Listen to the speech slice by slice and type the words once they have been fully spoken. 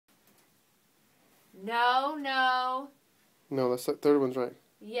No, no. No, that's the third one's right.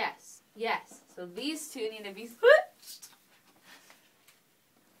 Yes, yes. So these two need to be switched.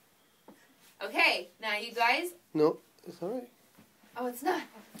 Okay, now you guys. No, it's all right. Oh, it's not.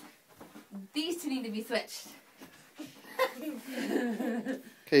 These two need to be switched.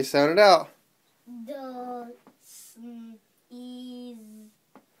 Okay, sound it out. The is and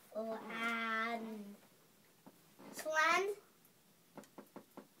sand.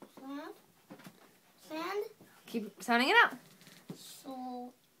 Sand. Keep sounding it out.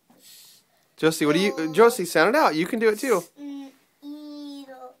 So. Josie, what do you? Josie, sound it out. You can do it too. And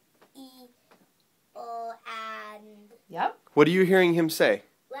Yep. What are you hearing him say?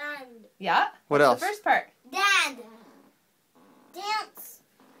 land. Yeah. What What's else? The first part. Dad. Dance.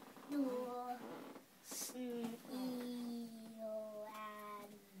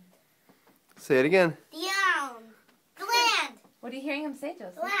 Say it again. Down. The land. What are you hearing him say,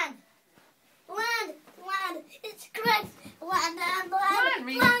 Joseph? Land. Land. Land. It's correct. Land. Land. Come on,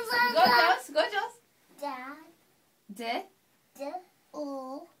 read. Land. Go, Jos. Go, Jos. Dad. Did.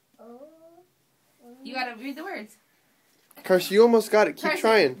 Oh. You gotta read the words. Carson, you almost got it. Keep Carson,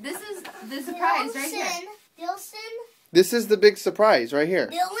 trying. This is the surprise right here. Dilson. This is the big surprise right here.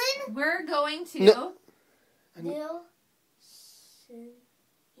 Dylan. We're going to. No. Dilson.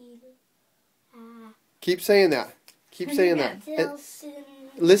 Keep saying that. Keep saying that. And Dilson.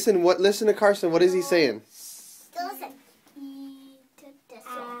 listen to Carson. What is he saying? Dilson.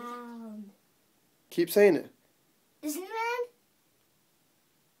 Keep saying it. Disneyland?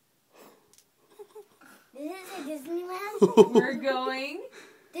 This is a Disneyland? We're going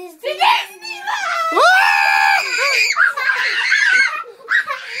to Disneyland!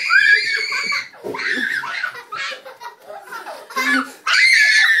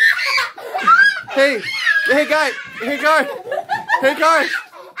 Hey guys,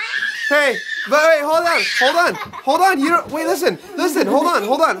 hey, but wait, hold on. You don't wait. Listen, hold on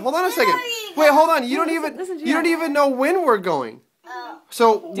a second. Wait, hold on. You don't even know when we're going.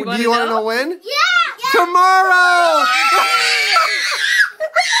 So do you want to know when? Yeah! Tomorrow. How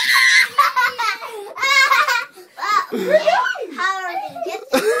are we gonna get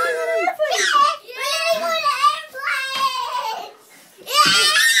to the airplane?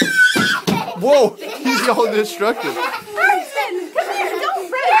 Whoa, he's all destructive. Carson, come here. Don't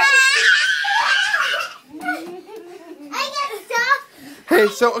break. I get stuff. Hey,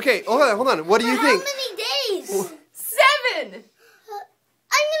 so okay, hold on. What do you think?